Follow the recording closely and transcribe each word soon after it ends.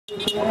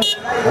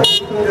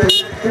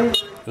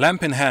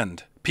Lamp in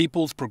hand,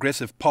 People's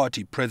Progressive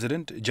Party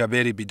President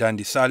Jaberi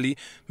Bidandi Ssali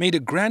made a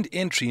grand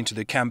entry into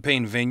the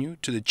campaign venue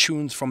to the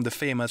tunes from the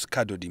famous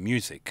Kadodi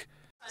music.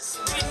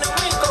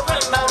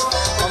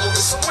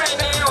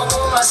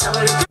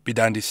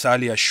 Bidandi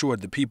Ssali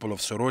assured the people of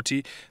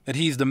Soroti that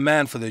he is the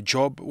man for the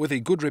job with a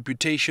good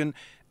reputation,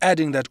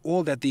 adding that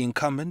all that the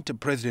incumbent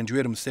President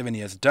Museveni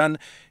has done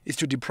is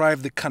to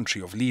deprive the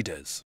country of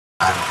leaders.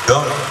 And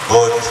don't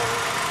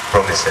vote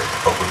promises,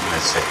 for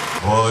goodness sake.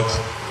 Vote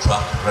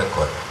track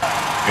record.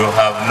 You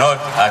have not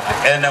at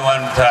any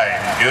one time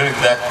during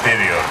that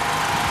period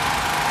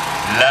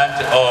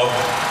learned of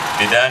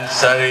Bidandi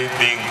Ssali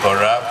being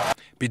corrupt.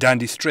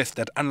 Bidandi stressed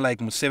that unlike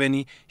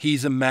Museveni, he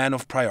is a man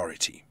of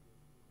priority.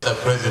 Mr.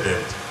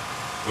 President,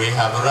 we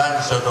have run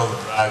short of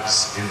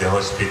drugs in the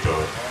hospital.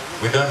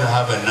 We don't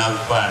have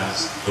enough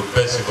funds to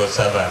pay civil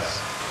servants.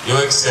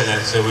 Your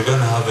Excellency, we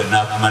don't have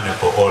enough money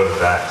for all of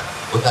that.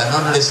 We can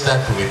only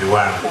start with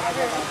one.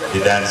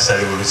 Bidandi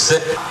Ssali will say,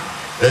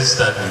 let's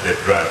start with the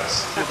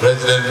drugs.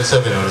 President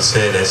Museveni will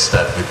say, let's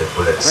start with the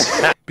bullets.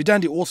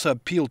 Bidandi also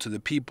appealed to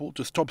the people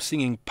to stop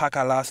singing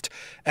Paka Last,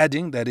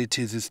 adding that it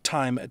is his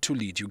time to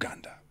lead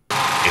Uganda.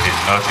 It is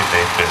not in the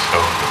interest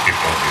of the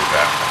people of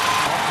Uganda.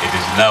 It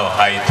is now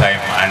high time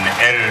an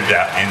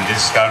elder in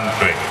this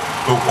country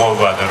took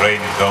over the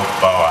reins of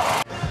power.